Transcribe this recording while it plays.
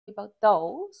about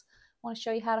those. I want to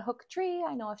show you how to hook a tree.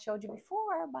 I know I've showed you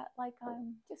before, but like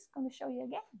I'm just going to show you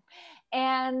again.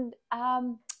 And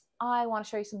I want to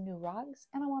show you some new rugs,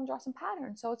 and I want to draw some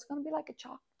patterns. So it's going to be like a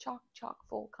chock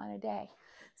full kind of day.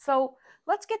 So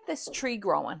let's get this tree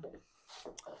growing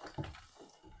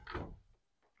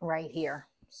right here.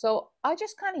 So I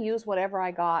just kind of use whatever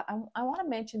I got. I want to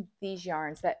mention these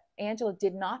yarns that Angela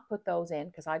did not put those in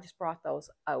because I just brought those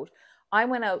out. I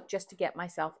went out just to get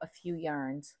myself a few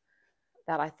yarns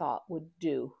that I thought would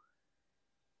do.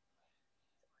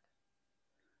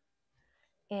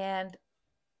 And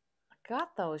I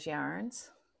got those yarns.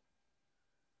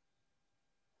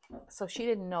 So she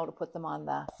didn't know to put them on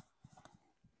the...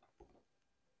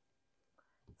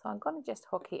 So I'm going to just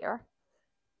hook here.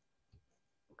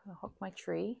 I'm going to hook my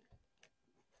tree.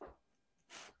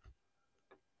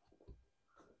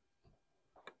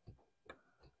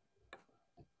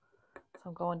 So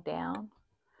I'm going down.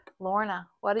 Lorna,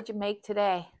 what did you make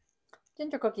today?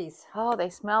 Ginger cookies. Oh,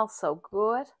 they smell so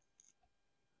good.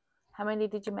 How many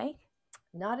did you make?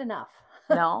 Not enough.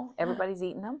 No? Everybody's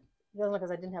eating them? No, because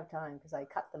I didn't have time because I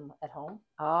cut them at home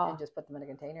and just put them in a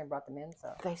container and brought them in.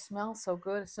 So they smell so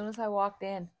good as soon as I walked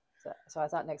in. So I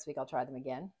thought next week I'll try them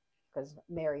again because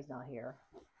Mary's not here.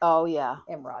 Oh, yeah.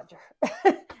 And Roger.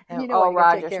 And,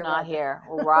 Roger's not here.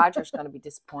 Well, Roger's going to be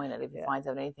disappointed if he finds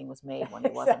out anything was made when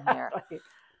he wasn't here.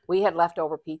 We had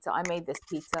leftover pizza. I made this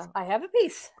pizza. I have a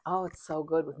piece. Oh, it's so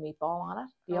good with meatball on it.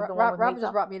 Do you have the one with Robert meatball?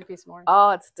 just brought me a piece more.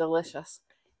 Oh, it's delicious.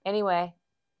 Anyway,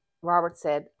 Robert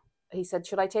said,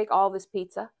 should I take all this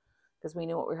pizza? Because we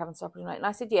knew what we were having supper tonight. And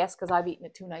I said, yes, because I've eaten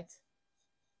it 2 nights.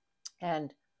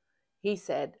 And he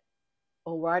said,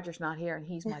 oh, Roger's not here, and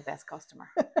he's my best customer.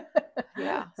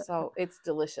 Yeah, so it's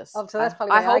delicious. Oh, so that's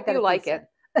probably I hope you like it.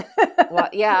 Well,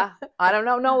 yeah, I don't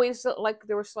know. No, he's like,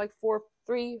 there was like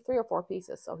three or four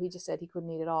pieces. So he just said he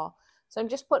couldn't eat it all. So I'm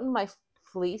just putting my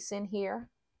fleece in here.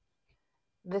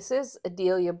 This is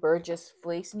Adelia Burgess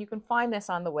fleece, and you can find this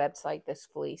on the website, this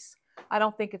fleece. I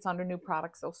don't think it's under new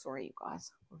products, so sorry, you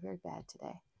guys. We're very bad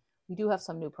today. We do have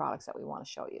some new products that we want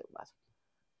to show you, but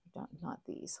not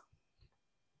these.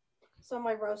 So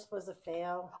my roast was a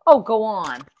fail. Oh, go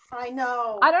on. I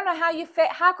know. I don't know how you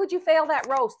how could you fail that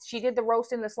roast? She did the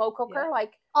roast in the slow cooker,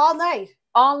 like all night.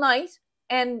 All night,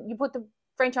 and you put the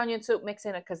French onion soup mix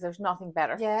in it because there's nothing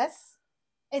better. Yes.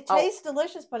 It tastes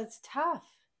delicious, but it's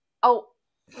tough. Oh.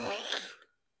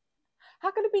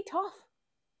 How could it be tough?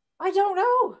 I don't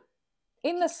know.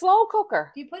 In the slow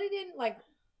cooker. Do you put it in like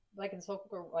in the slow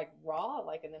cooker, like raw,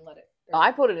 and then let it?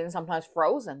 I put it in sometimes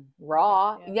frozen,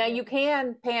 raw. Yeah, you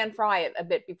can pan fry it a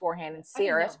bit beforehand and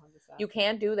sear it. You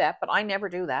can do that, but I never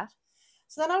do that.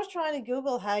 So then I was trying to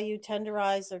Google how you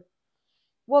tenderize or.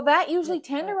 Well, that usually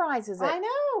tenderizes it. I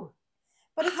know,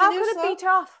 but it's how could it be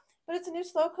tough? But it's a new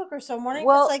slow cooker, so I'm wondering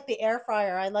if it's like the air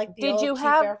fryer. I like the old cheap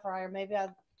air fryer. Maybe I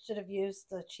should have used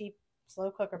the cheap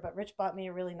slow cooker, but Rich bought me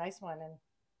a really nice one. And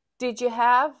did you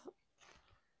have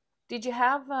it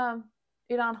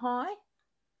on high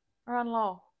or on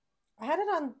low? I had it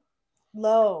on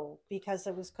low because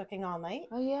it was cooking all night.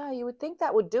 Oh yeah, you would think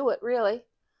that would do it, really.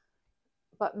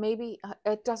 But maybe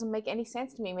it doesn't make any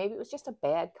sense to me. Maybe it was just a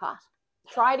bad cut.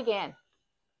 Try it again.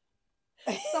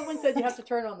 Someone said you have to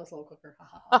turn on the slow cooker.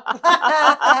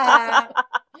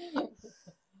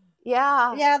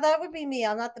 Yeah. Yeah, that would be me.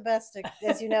 I'm not the best,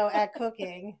 as you know, at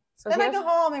cooking. So then I go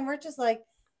home and we're just like,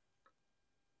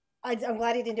 I'm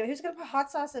glad he didn't do it. He was going to put hot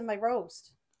sauce in my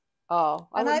roast. Oh,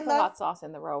 I wouldn't put hot sauce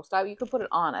in the roast. You could put it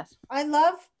on it. I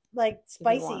love like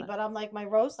spicy, but I'm like, my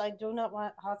roast, I do not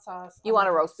want hot sauce. You want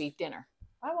a roast beef dinner?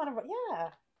 I want to, yeah.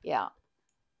 Yeah.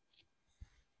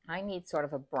 I need sort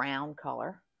of a brown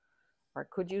color, or I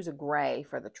could use a gray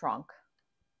for the trunk.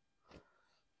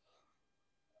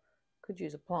 Could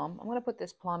use a plum. I'm going to put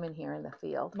this plum in here in the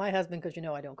field. My husband, because you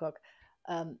know I don't cook,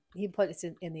 he puts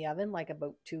it in the oven like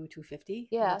about 250.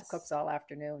 Yes. It cooks all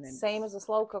afternoon. And same as a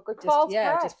slow cooker. It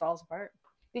just falls apart.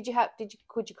 Could you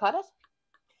cut it?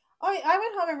 Oh, I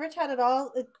went home and Rich had it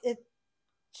all. It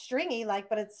stringy,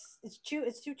 but it's too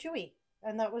chewy,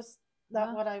 and that was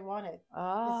not what I wanted.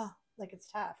 Ah,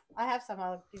 it's tough. I have some.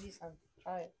 I'll give you some.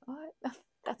 Try it.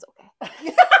 That's okay.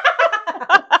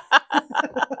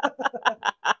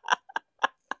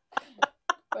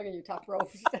 Look at your top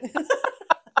rope.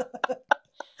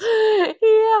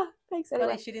 Yeah, thanks.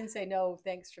 Anyway, she didn't say no.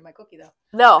 Thanks for my cookie, though.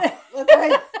 No,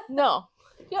 no.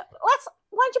 Yeah, why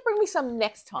don't you bring me some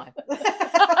next time?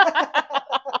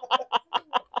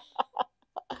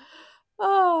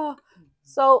 Oh,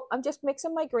 so I'm just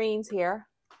mixing my greens here.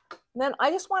 And then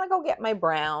I just want to go get my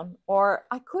brown, or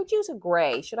I could use a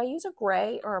gray. Should I use a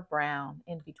gray or a brown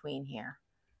in between here?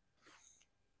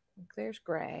 There's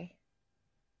gray.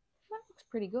 That looks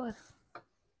pretty good.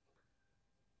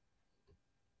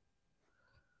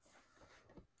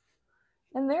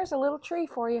 And there's a little tree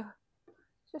for you.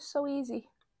 Just so easy.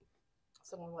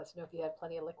 Someone wants to know if you had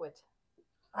plenty of liquid.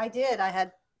 I did. I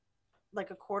had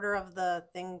like a quarter of the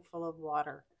thing full of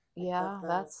water. Like yeah,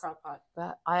 that's crock pot.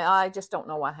 That I just don't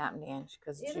know what happened, Ange,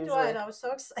 because Neither do I, and I was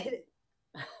so excited.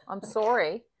 I'm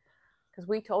sorry, because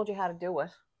we told you how to do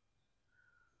it.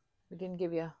 We didn't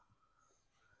give you.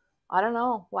 I don't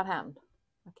know what happened.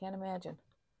 I can't imagine.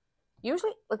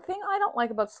 Usually, the thing I don't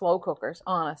like about slow cookers,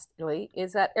 honestly,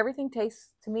 is that everything tastes,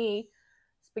 to me,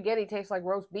 spaghetti tastes like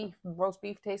roast beef, and roast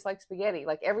beef tastes like spaghetti.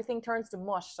 Like, everything turns to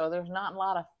mush, so there's not a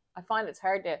lot of, I find it's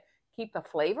hard to keep the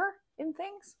flavor in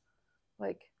things.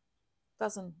 Like,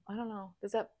 doesn't, I don't know.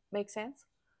 Does that make sense?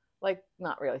 Like,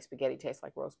 not really spaghetti tastes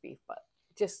like roast beef, but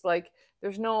just like,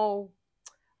 there's no,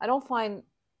 I don't find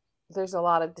there's a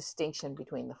lot of distinction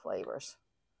between the flavors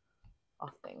of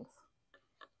things.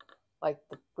 Like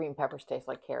the green peppers taste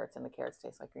like carrots and the carrots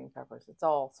taste like green peppers. It's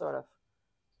all sort of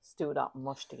stewed up and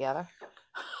mushed together.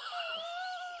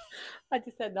 I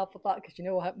just had an awful thought because you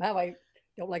know how I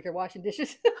don't like her washing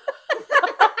dishes.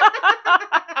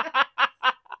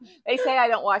 They say I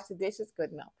don't wash the dishes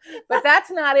good enough. But that's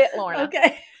not it, Lorna.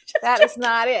 Okay. That is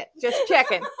not it. Just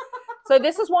checking. So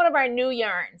this is one of our new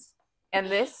yarns. And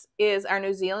this is our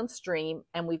New Zealand stream.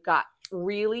 And we've got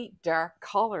really dark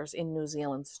colors in New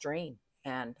Zealand stream.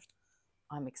 And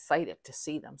I'm excited to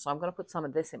see them. So I'm going to put some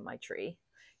of this in my tree.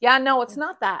 Yeah, no, it's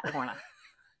not that, Lorna.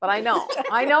 But I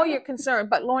know you're concerned.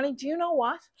 But Lorna, do you know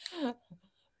what?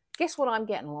 Guess what I'm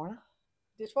getting, Lorna?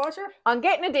 Dishwasher? I'm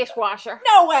getting a dishwasher.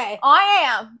 No way. I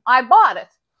am. I bought it.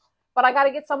 But I got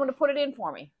to get someone to put it in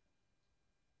for me.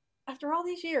 After all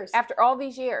these years. After all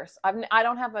these years. I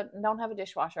don't have a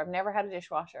dishwasher. I've never had a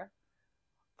dishwasher.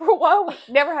 For a while, we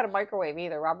never had a microwave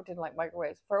either. Robert didn't like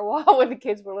microwaves. For a while, when the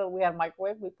kids were little, we had a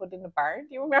microwave. We put it in the barn.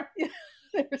 Do you remember?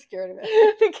 They were scared of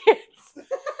it. The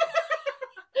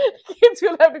kids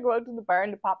would have to go out to the barn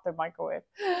to pop their microwave.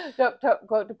 To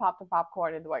go out to pop the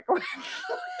popcorn in the microwave.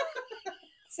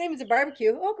 Same as a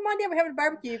barbecue. Oh, come on down. We're having a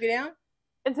barbecue. You go down.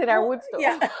 It's in our wood stove.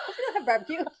 Yeah. We don't have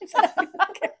barbecue.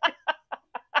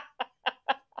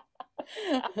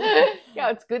 Yeah,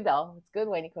 it's good though. It's good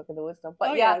when you cook in the wood stove.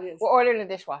 But yeah, we're ordering a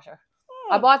dishwasher.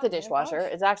 I bought the dishwasher.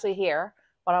 It's actually here,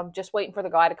 but I'm just waiting for the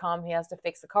guy to come. He has to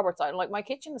fix the cupboard. So, like, my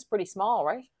kitchen is pretty small,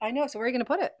 right? I know. So where are you going to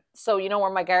put it? So you know where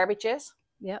my garbage is?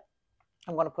 Yep.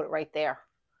 I'm going to put it right there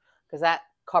because that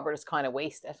cupboard is kind of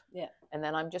wasted. Yeah. And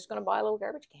then I'm just going to buy a little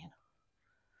garbage can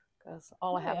because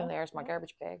all I have in there is my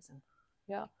garbage bags. And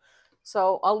yeah.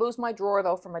 So I'll lose my drawer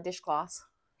though for my dishcloths.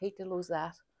 Hate to lose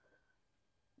that.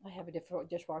 I have a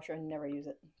dishwasher and never use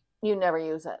it. You never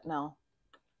use it, no.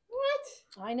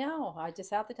 What? I know. I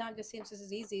just half the time just seems this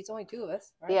is easy. It's only two of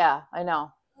us. Right? Yeah, I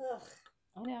know. Ugh,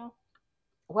 I know.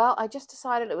 Well, I just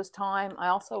decided it was time. I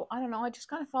don't know. I just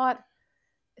kind of thought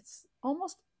it's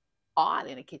almost odd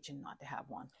in a kitchen not to have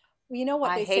one. Well, you know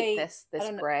what they say. I hate this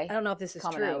gray. I don't know if this is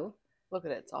true. Out. Look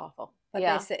at it. It's awful. But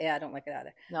they say, I don't like it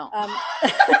either. No.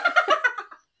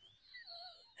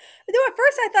 At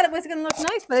first I thought it was going to look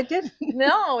nice, but it didn't.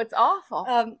 No, it's awful.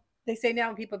 They say now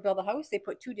when people build a house, they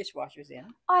put two dishwashers in.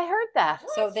 I heard that.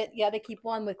 So that they keep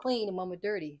one with clean and one with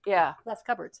dirty. Yeah. Less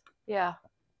cupboards. Yeah.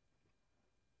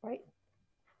 Right?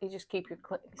 You just keep your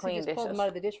clean so you just dishes. pull them out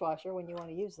of the dishwasher when you want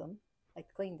to use them, like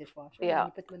clean dishwasher. Yeah.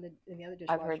 And you put them in the other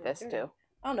dishwasher. I've heard this too.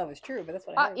 I don't know if it's true, but that's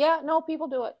what I heard. Yeah, no, people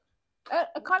do it.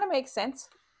 It kind of makes sense.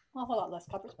 Well, a whole lot less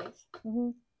cupboard space. Mm-hmm.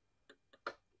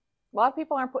 A lot of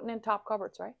people aren't putting in top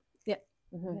cupboards, right? Yeah.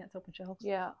 Mm-hmm. Yeah, it's open shelves.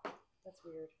 Yeah. That's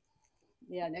weird.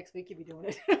 Yeah, next week you'll be doing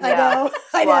it. I know.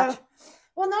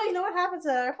 Well, no, you know what happens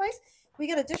at our place? We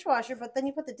get a dishwasher, but then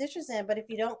you put the dishes in. But if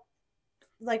you don't,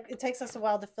 like, it takes us a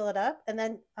while to fill it up. And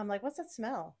then I'm like, what's that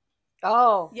smell?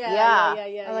 Oh, yeah.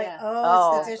 I'm like,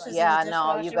 it's the dishes in the dishwasher.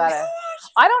 No, you gotta.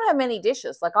 I don't have many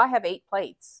dishes. Like, I have 8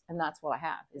 plates, and that's what I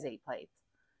have is 8 plates.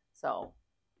 So.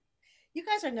 You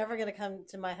guys are never gonna come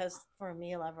to my house for a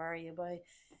meal, ever, are you, boy?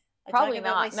 Probably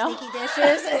not. My stinky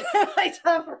dishes and my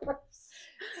tough roast.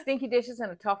 Stinky dishes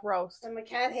and a tough roast. And my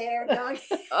cat hair, dog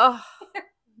hair. Oh,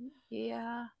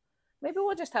 yeah. Maybe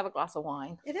we'll just have a glass of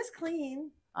wine. It is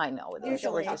clean. I know it is.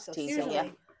 Usually. We're just teasing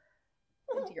you.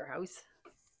 Into your house.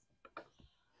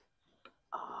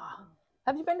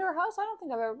 Have you been to her house? I don't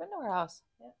think I've ever been to her house.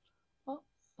 Yeah. Well,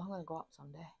 I'm gonna go up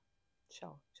someday.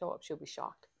 Show up. She'll be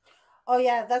shocked. Oh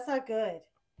yeah, that's not good.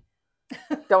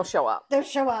 Don't show up. Don't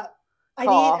show up.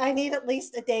 I need at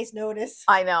least a day's notice.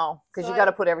 I know, because you got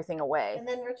to put everything away. And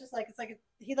then Rich is like,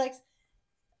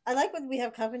 I like when we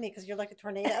have company because you're like a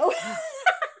tornado.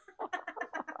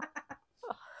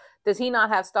 Does he not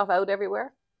have stuff out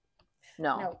everywhere?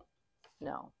 No.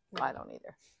 No, I don't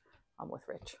either. I'm with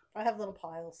Rich. I have little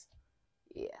piles.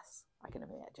 Yes, I can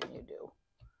imagine you do.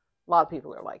 A lot of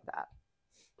people are like that.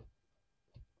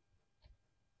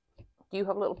 Do you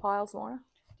have little piles, Lorna?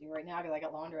 Do right now because I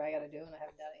got laundry I got to do and I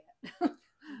haven't done it yet.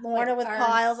 Lorna with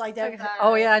piles, I don't.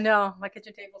 Oh yeah, I know. My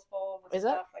kitchen table's full with Is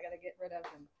stuff I got to get rid of.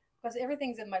 Because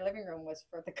everything's in my living room was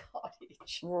for the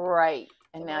cottage. Right.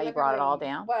 And So now my you living brought it all room-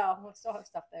 down? Well, we still have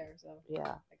stuff there, so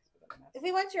Yeah. If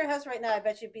we went to your house right now, I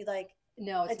bet you'd be like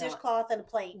No, a it's not. dishcloth and a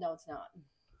plate. No, it's not.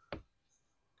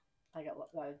 I got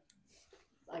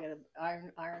to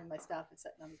iron my stuff. It's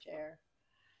sitting on the chair.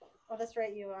 Oh, that's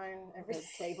right. You iron The everything.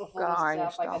 table full Gotta of iron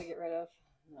your stuff I got to stuff. get rid of.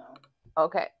 No.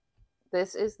 Okay.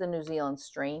 This is the New Zealand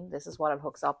stream. This is what it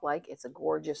hooks up like. It's a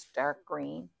gorgeous dark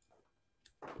green.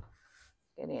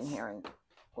 Get in here and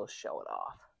we'll show it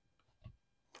off.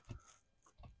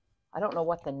 I don't know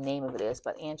what the name of it is,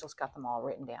 but Angela's got them all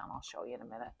written down. I'll show you in a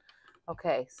minute.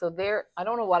 Okay, so there, I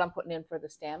don't know what I'm putting in for the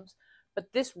stems,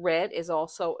 but this red is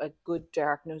also a good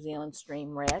dark New Zealand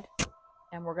stream red.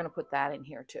 And we're going to put that in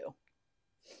here too.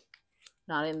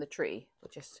 Not in the tree,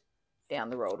 but just down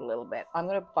the road a little bit. I'm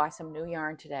going to buy some new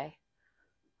yarn today.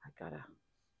 I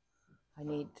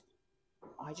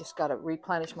just got to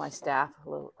replenish my stash a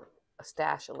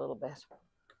little bit.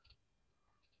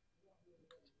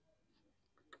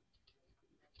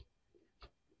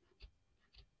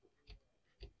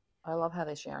 I love how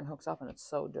this yarn hooks up and it's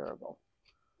so durable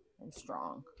and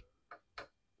strong.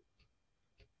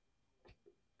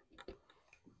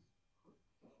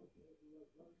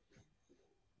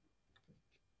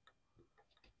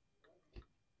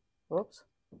 Whoops.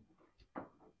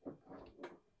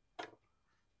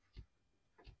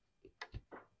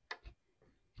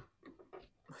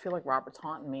 I feel like Robert's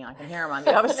haunting me. I can hear him on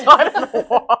the other side of the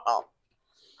wall.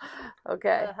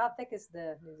 Okay. How thick is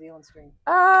the New Zealand stream?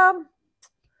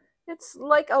 It's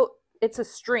like it's a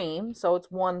stream, so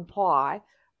it's 1 ply,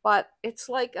 but it's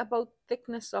like about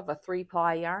thickness of a 3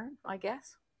 ply yarn, I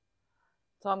guess.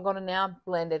 So I'm going to now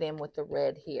blend it in with the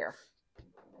red here,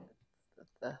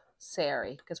 the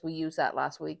sari, because we used that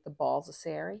last week, the balls of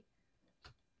sari.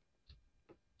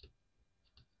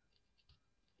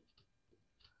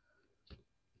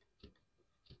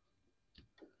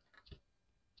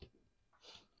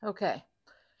 Okay,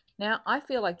 now I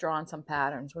feel like drawing some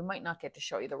patterns. We might not get to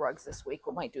show you the rugs this week.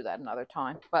 We might do that another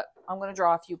time, but I'm going to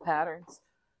draw a few patterns.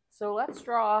 So let's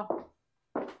draw.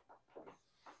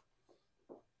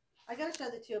 I gotta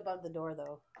show the two above the door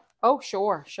though. Oh,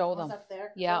 sure. Show Those them. up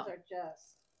there. Yeah. Those are just.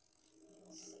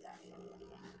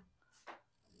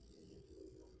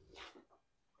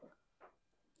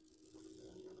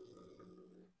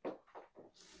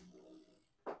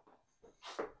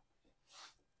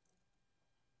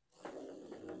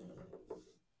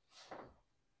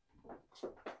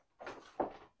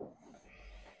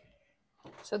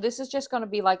 So this is just going to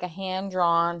be like a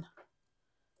hand-drawn,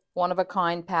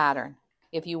 one-of-a-kind pattern.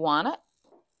 If you want it,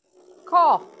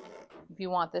 call. If you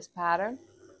want this pattern,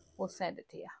 we'll send it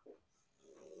to you.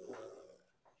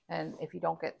 And if you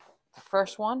don't get the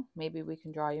first one, maybe we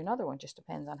can draw you another one. Just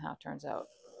depends on how it turns out.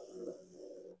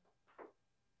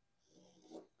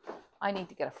 I need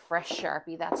to get a fresh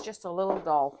Sharpie. That's just a little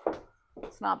dull.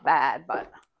 It's not bad,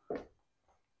 but...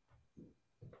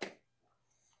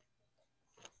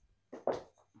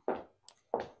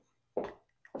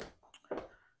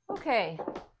 Okay,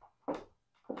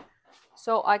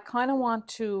 so I kind of want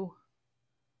to,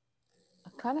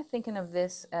 I'm kind of thinking of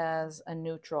this as a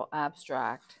neutral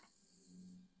abstract.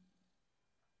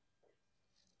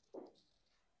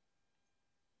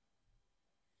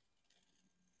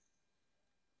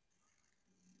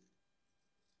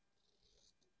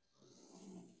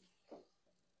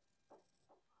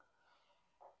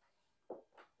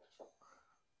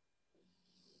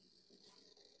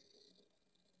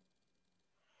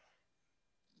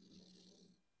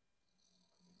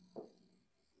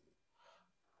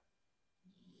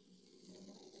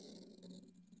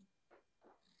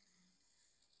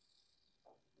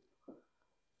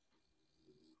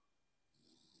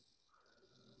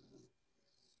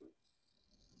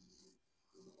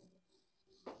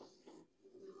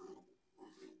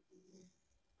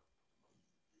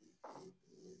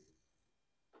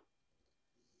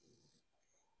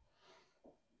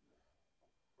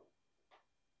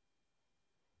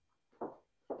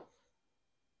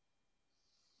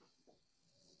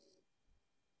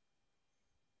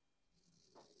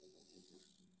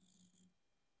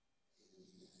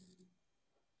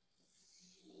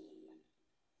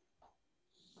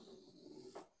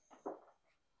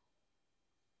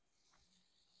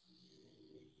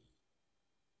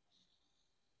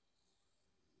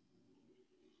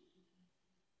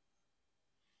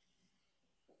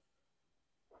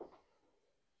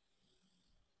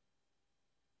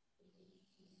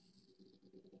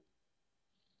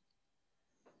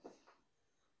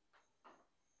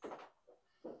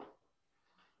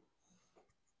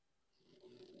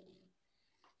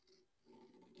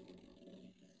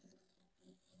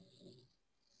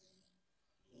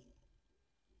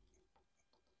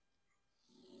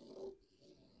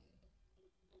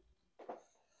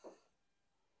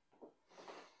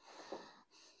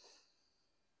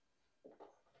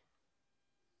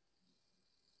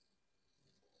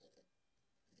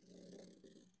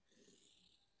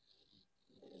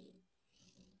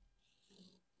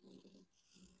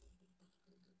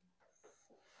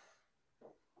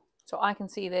 So I can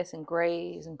see this in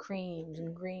grays and creams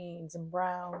and greens and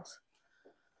browns.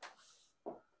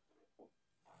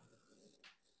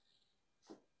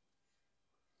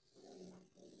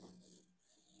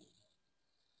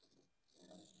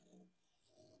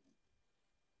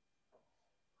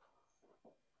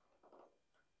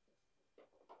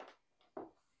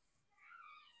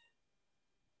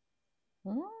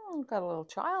 Got a little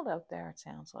child out there, it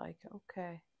sounds like.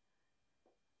 Okay.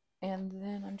 And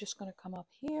then I'm just going to come up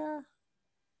here.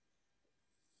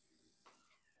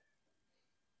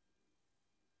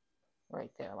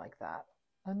 Right there like that.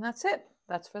 And that's it.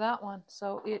 That's for that one.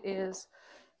 So it is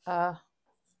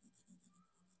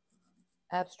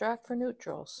abstract for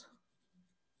neutrals.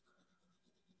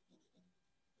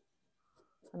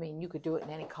 I mean, you could do it in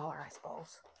any color, I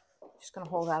suppose. Just going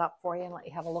to hold that up for you and let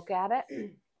you have a look at it.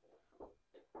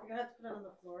 You're going to have to put it on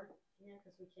the floor, yeah,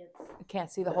 because we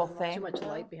can't see the whole thing. Too much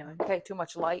light behind. Okay, too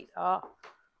much light.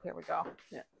 Here we go.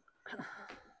 Yeah.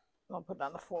 I'll put it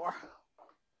on the floor.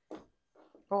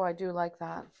 Oh, I do like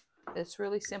that. It's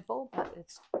really simple, but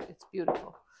it's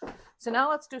beautiful. So now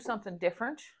let's do something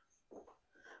different.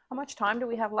 How much time do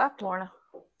we have left, Lorna?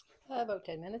 About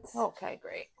 10 minutes. Okay,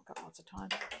 great. Got lots of time.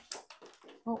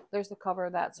 Oh, there's the cover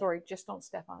of that. Sorry, just don't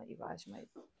step on it, you guys. You might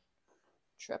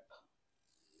trip.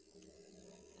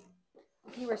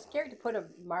 If you were scared to put a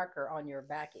marker on your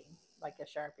backing, like a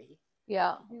Sharpie,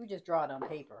 yeah, you would just draw it on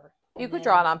paper. You could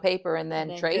draw it on paper and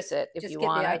then trace it if you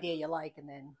want. Just get the idea you like and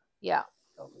then yeah,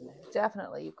 go from there.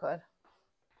 Definitely you could.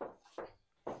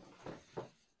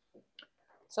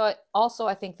 So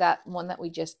I think that one that we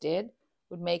just did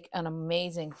would make an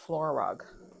amazing floor rug.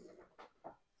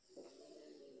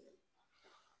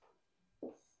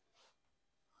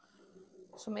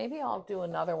 So maybe I'll do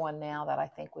another one now that I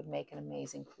think would make an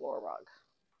amazing floor rug.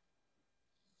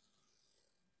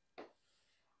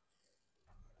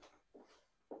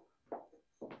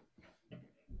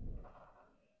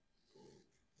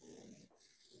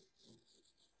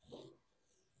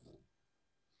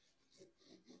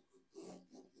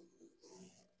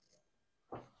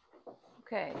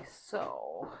 Okay,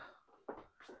 so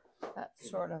that's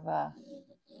sort of a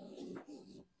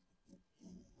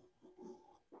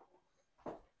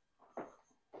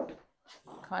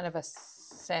kind of a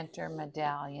center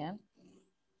medallion.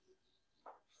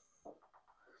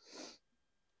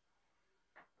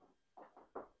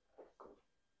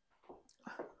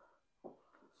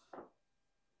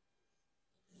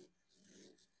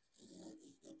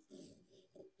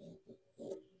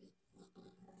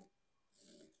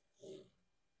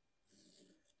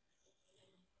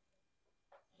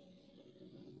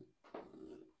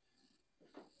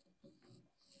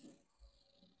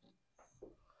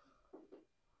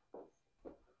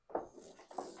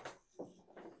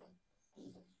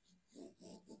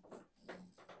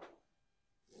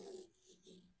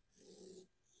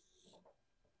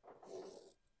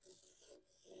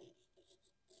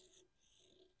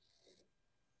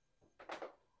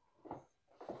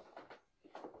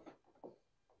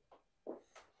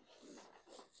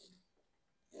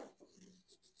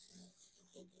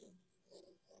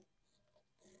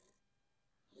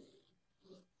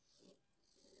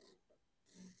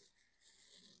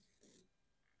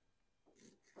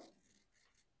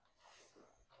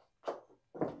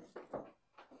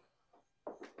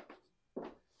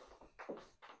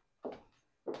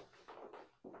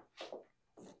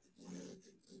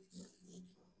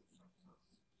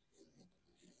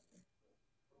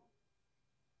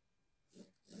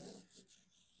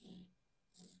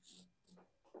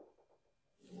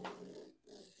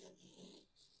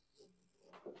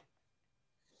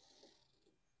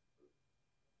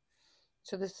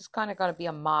 So this is kind of going to be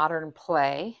a modern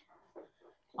play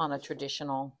on a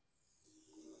traditional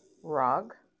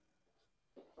rug.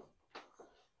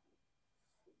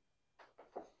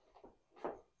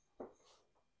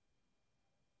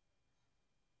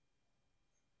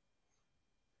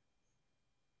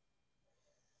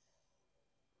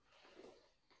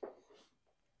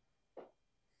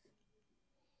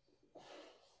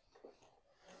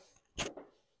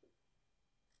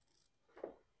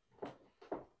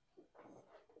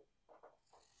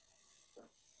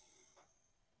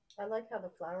 I like how the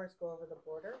flowers go over the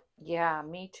border. Yeah,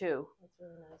 me too. That's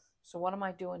really nice. So what am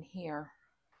I doing here?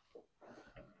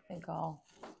 I think I'll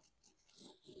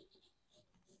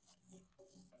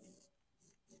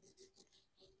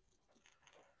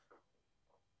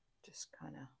just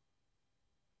kind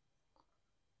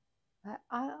of,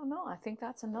 I don't know. I think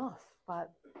that's enough,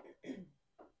 but it's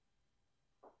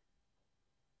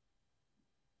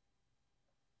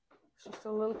just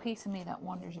a little piece of me that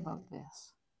wonders about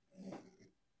this.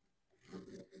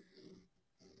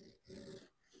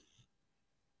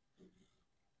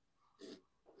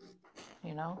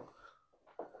 you know.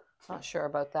 Not sure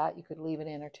about that. You could leave it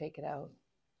in or take it out.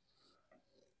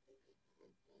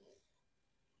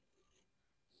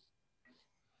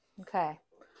 Okay,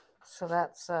 so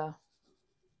that's I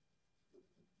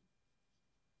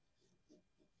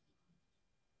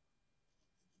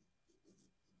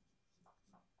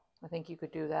think you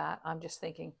could do that. I'm just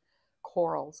thinking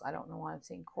corals. I don't know why I'm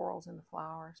seeing corals in the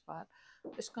flowers, but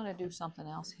I'm just going to do something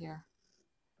else here.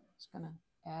 Just going to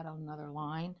add another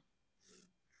line.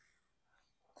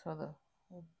 So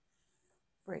we'll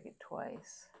break it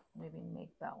twice. Maybe make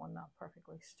that one not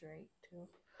perfectly straight too.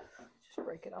 Just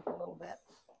break it up a little bit.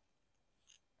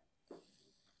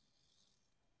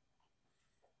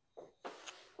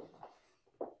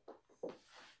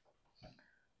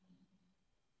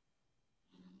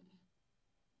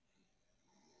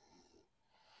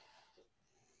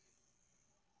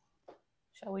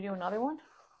 Shall we do another one?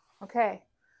 Okay.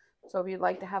 So if you'd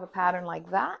like to have a pattern like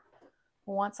that,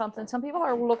 want something. Some people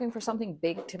are looking for something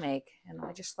big to make, and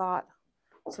I just thought,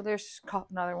 so there's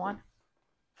another one.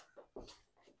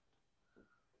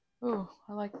 Ooh,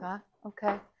 I like that.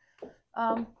 Okay.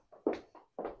 I'm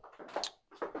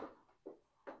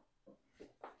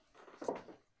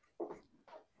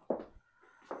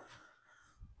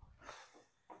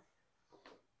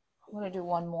going to do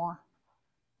one more.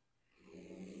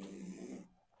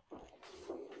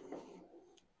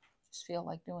 Just feel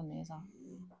like doing these.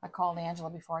 I called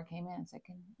Angela before I came in and said,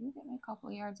 can you get me a couple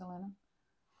of yards of linen?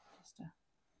 Just to...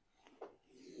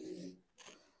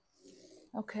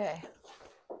 Okay.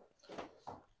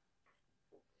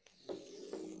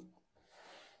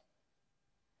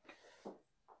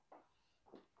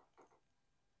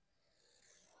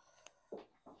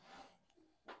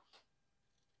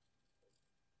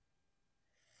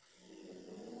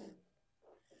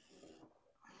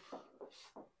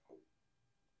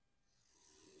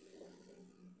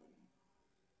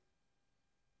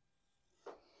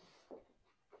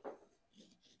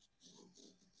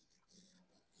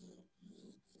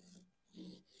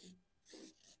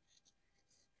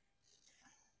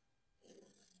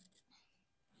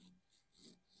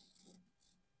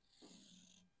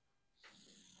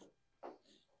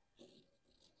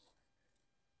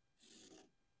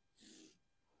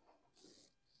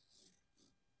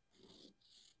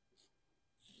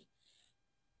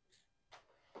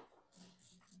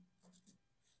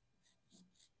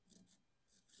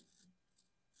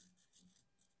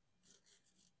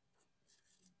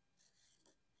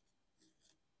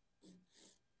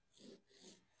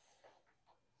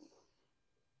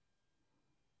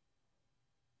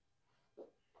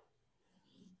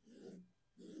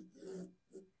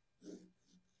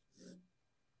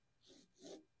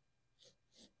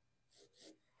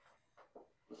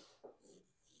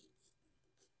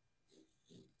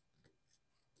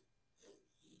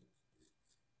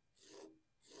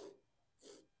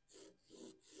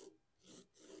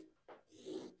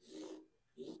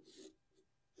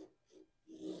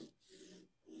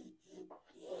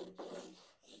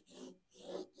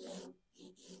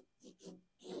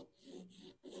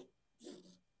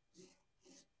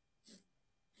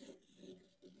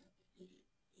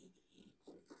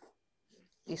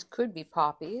 These could be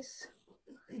poppies.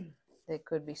 They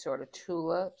could be sort of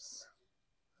tulips.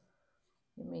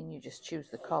 I mean, you just choose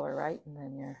the color, right? And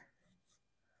then you're...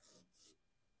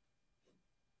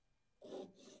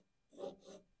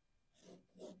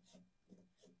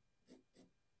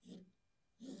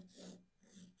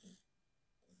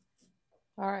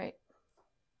 All right.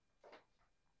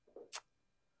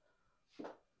 I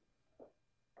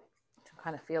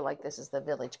kind of feel like this is the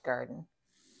village garden.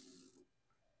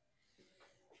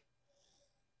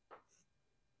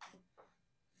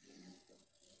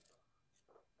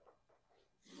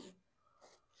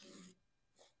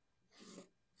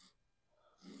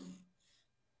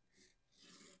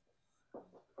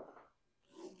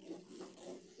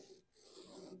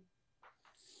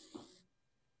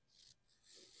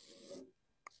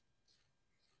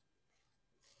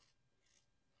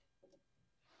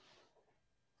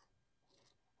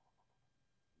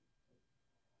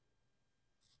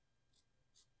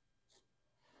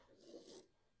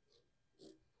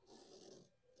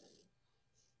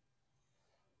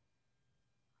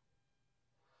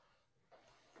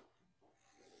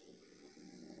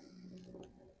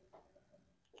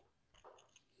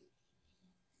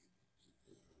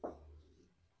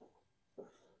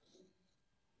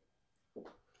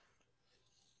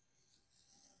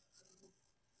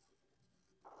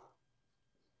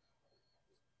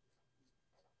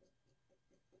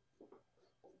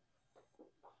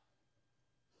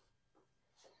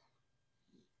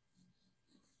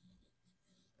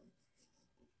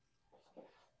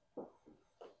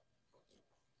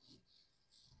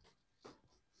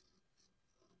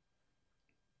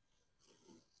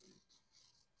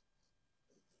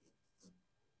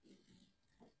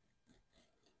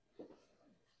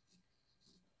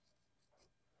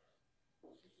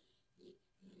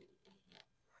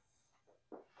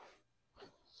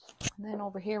 And then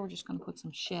over here, we're just going to put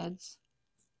some sheds.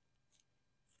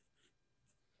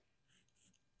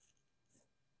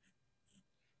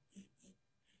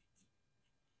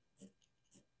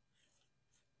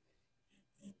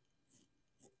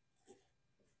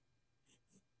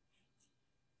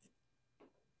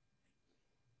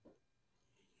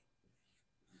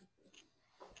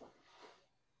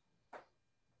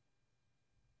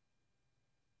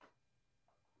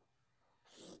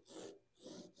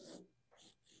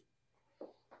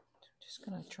 Just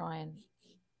going to try and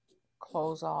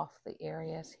close off the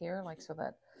areas here, like so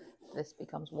that this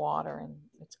becomes water and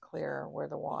it's clear where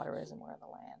the water is and where the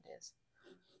land is.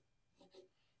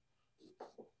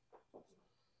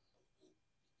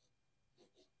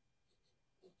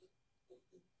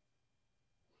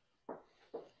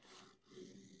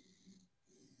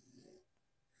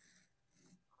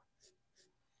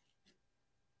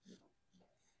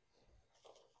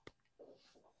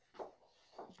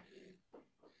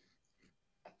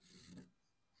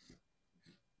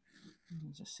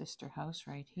 There's a sister house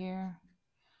right here,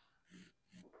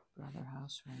 brother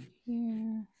house right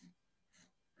here.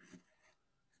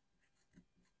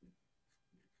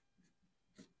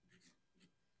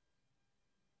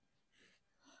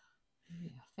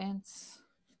 Maybe a fence.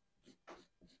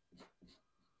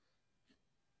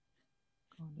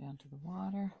 Going down to the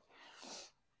water.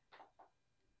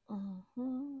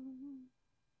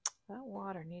 That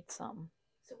water needs something.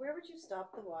 So where would you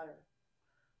stop the water?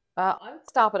 I would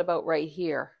stop it about right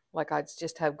here. Like I'd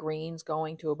just have greens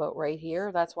going to about right here.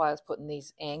 That's why I was putting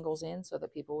these angles in so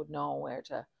that people would know where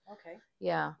to. Okay.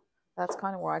 Yeah, that's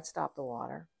kind of where I'd stop the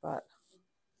water. But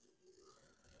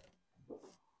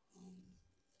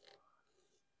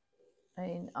I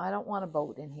mean, I don't want a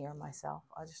boat in here myself.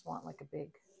 I just want like a big.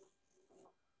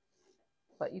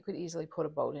 But you could easily put a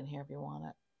boat in here if you want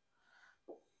it.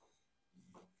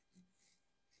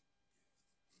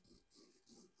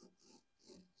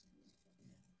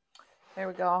 There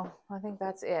we go. I think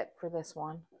that's it for this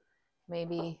one.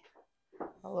 Maybe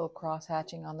a little cross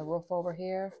hatching on the roof over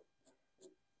here.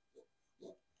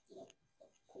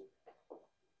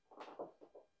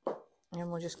 And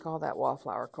we'll just call that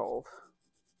Wallflower Cove.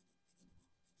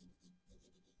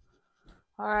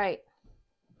 All right.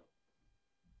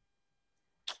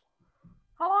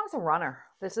 How long is a runner?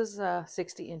 This is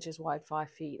 60 inches wide, 5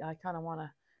 feet. I kind of want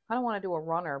to do a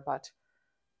runner, but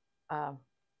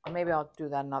maybe I'll do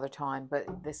that another time,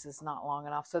 but this is not long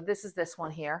enough. So this is this one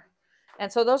here.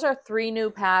 And so those are 3 new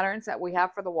patterns that we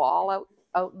have for the wall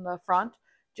out in the front.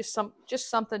 Just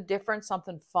something different,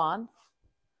 something fun.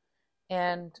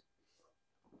 And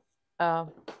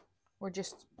we're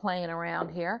just playing around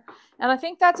here. And I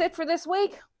think that's it for this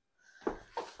week.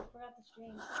 Forgot the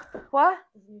streams. What?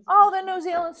 Oh, the New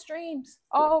Zealand streams.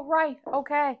 Oh, right.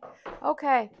 Okay.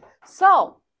 Okay.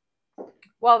 So,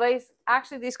 well,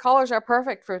 these colors are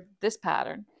perfect for this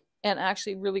pattern and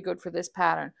actually really good for this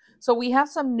pattern. So we have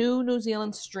some New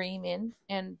Zealand stream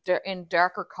in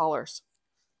darker colors.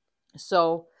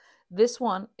 So this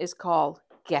one is called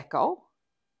Gecko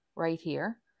right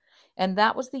here. And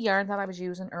that was the yarn that I was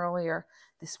using earlier.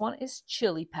 This one is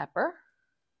Chili Pepper.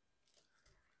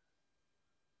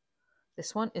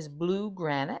 This one is Blue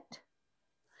Granite.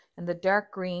 And the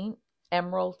dark green,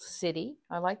 Emerald City.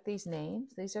 I like these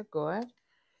names. These are good.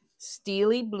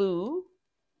 Steely Blue.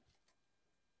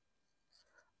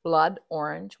 Blood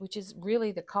Orange, which is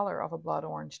really the color of a blood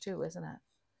orange too, isn't it?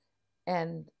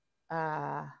 And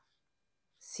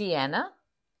Sienna.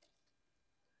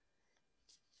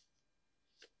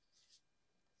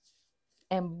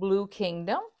 And Blue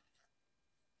Kingdom.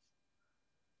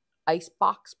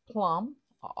 Icebox Plum.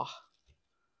 Oh.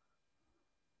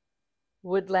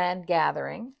 Woodland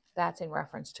Gathering. That's in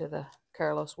reference to the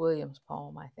Carlos Williams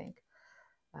poem, I think.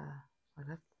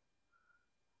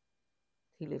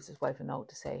 He leaves his wife a note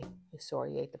to say he's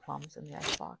sorry he ate the plums in the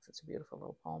icebox. It's a beautiful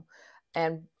little poem.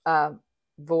 And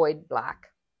Void Black.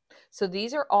 So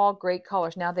these are all great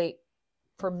colors. Now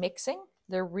for mixing,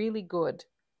 they're really good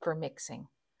for mixing.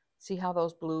 See how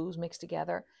those blues mix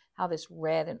together? How this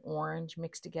red and orange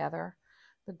mix together?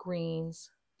 The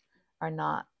greens are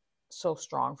not so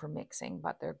strong for mixing,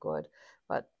 but they're good.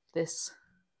 But this,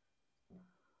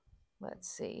 let's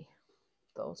see,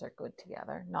 those are good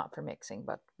together. Not for mixing,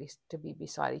 but to be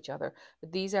beside each other.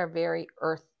 But these are very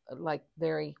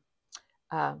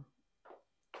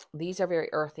these are very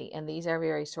earthy, and these are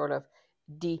very sort of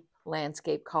deep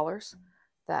landscape colors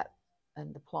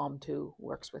and the plum too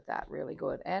works with that really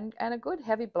good, and a good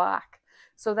heavy black.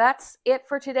 So that's it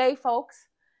for today, folks.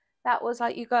 That was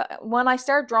like, when I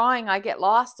start drawing, I get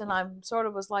lost, and I'm sort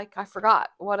of was like, I forgot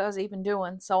what I was even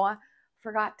doing. So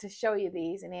forgot to show you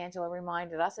these, and Angela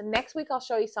reminded us. And next week I'll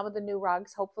show you some of the new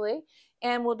rugs, hopefully,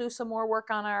 and we'll do some more work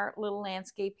on our little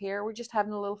landscape here. We're just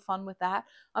having a little fun with that.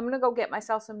 I'm going to go get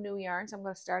myself some new yarns. I'm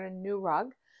going to start a new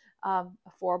rug, a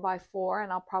 4x4,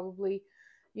 and I'll probably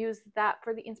use that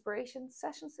for the inspiration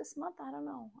sessions this month. I don't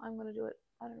know. I'm going to do it.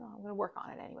 I don't know. I'm going to work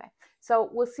on it anyway. So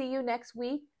we'll see you next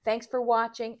week. Thanks for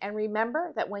watching. And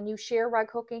remember that when you share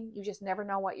rug hooking, you just never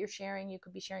know what you're sharing. You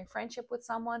could be sharing friendship with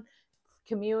someone,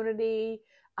 community,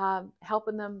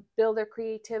 helping them build their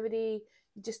creativity.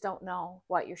 You just don't know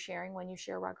what you're sharing when you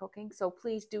share rug hooking. So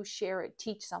please do share it.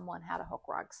 Teach someone how to hook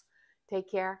rugs. Take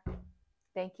care.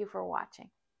 Thank you for watching.